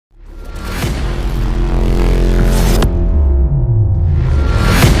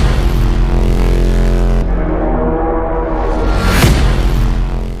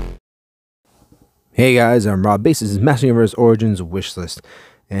Hey guys, I'm Rob Bass. This is Master Universe Origins Wishlist.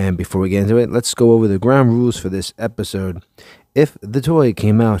 And before we get into it, let's go over the ground rules for this episode. If the toy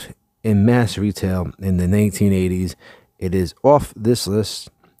came out in mass retail in the 1980s, it is off this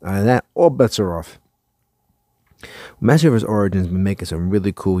list. That all bets are off. Master Universe Origins been making some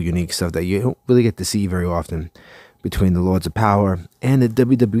really cool, unique stuff that you don't really get to see very often between the Lords of Power and the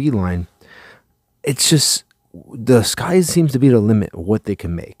WWE line. It's just the sky seems to be the limit of what they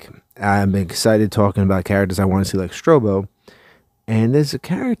can make. I'm excited talking about characters I want to see like Strobo. And there's a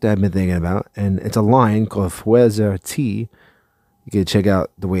character I've been thinking about, and it's a line called Fuerza T. You can check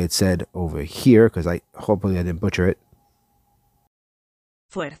out the way it's said over here, because hopefully I didn't butcher it.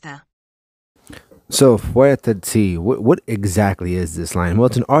 Fuerza. So, Fuerza T, what exactly is this line? Well,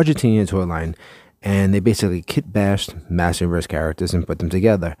 it's an Argentinian toy line, and they basically kit-bashed Master Universe characters and put them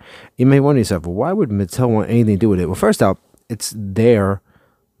together. You may wonder yourself, well, why would Mattel want anything to do with it? Well, first out, it's their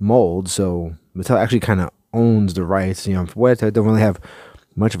mold, so Mattel actually kind of owns the rights. You know, Fuerza don't really have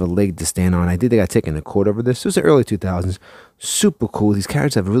much of a leg to stand on. I think they got taken to court over this. It was the early 2000s. Super cool. These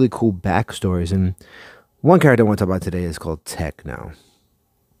characters have really cool backstories, and one character I want to talk about today is called Tekno.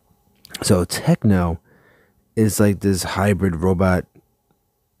 So Tekno is like this hybrid robot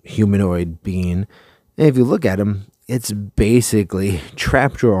humanoid being, and if you look at him, it's basically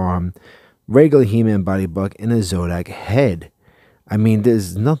trapped your arm, regular He-Man body buck, and a Zodak head. I mean,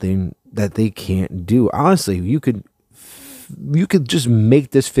 there's nothing that they can't do. Honestly, you could just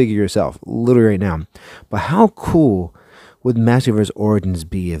make this figure yourself, literally right now. But how cool would Master Universe Origins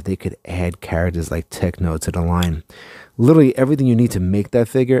be if they could add characters like Tekno to the line? Literally everything you need to make that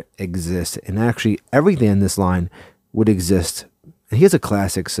figure exists, and actually everything in this line would exist. And here's a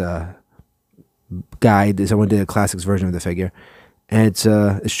classics guide. Someone did a classics version of the figure, and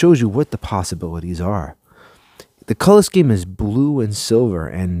it shows you what the possibilities are. The color scheme is blue and silver,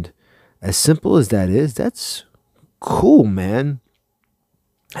 and as simple as that is, that's cool, man.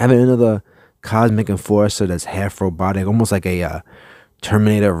 Having another cosmic enforcer that's half robotic, almost like a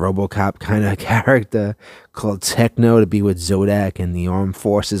Terminator RoboCop kind of character called Tekno to be with Zodak and the armed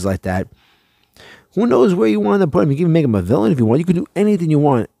forces like that. Who knows where you want to put him? You can even make him a villain if you want. You can do anything you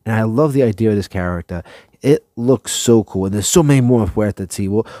want. And I love the idea of this character. It looks so cool. And there's so many more of Fuerza T.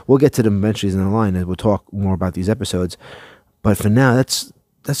 We'll get to them eventually in the line, and we'll talk more about these episodes. But for now, that's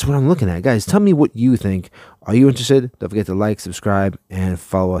what I'm looking at. Guys, tell me what you think. Are you interested? Don't forget to like, subscribe, and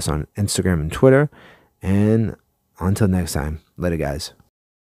follow us on Instagram and Twitter. And until next time, later, guys.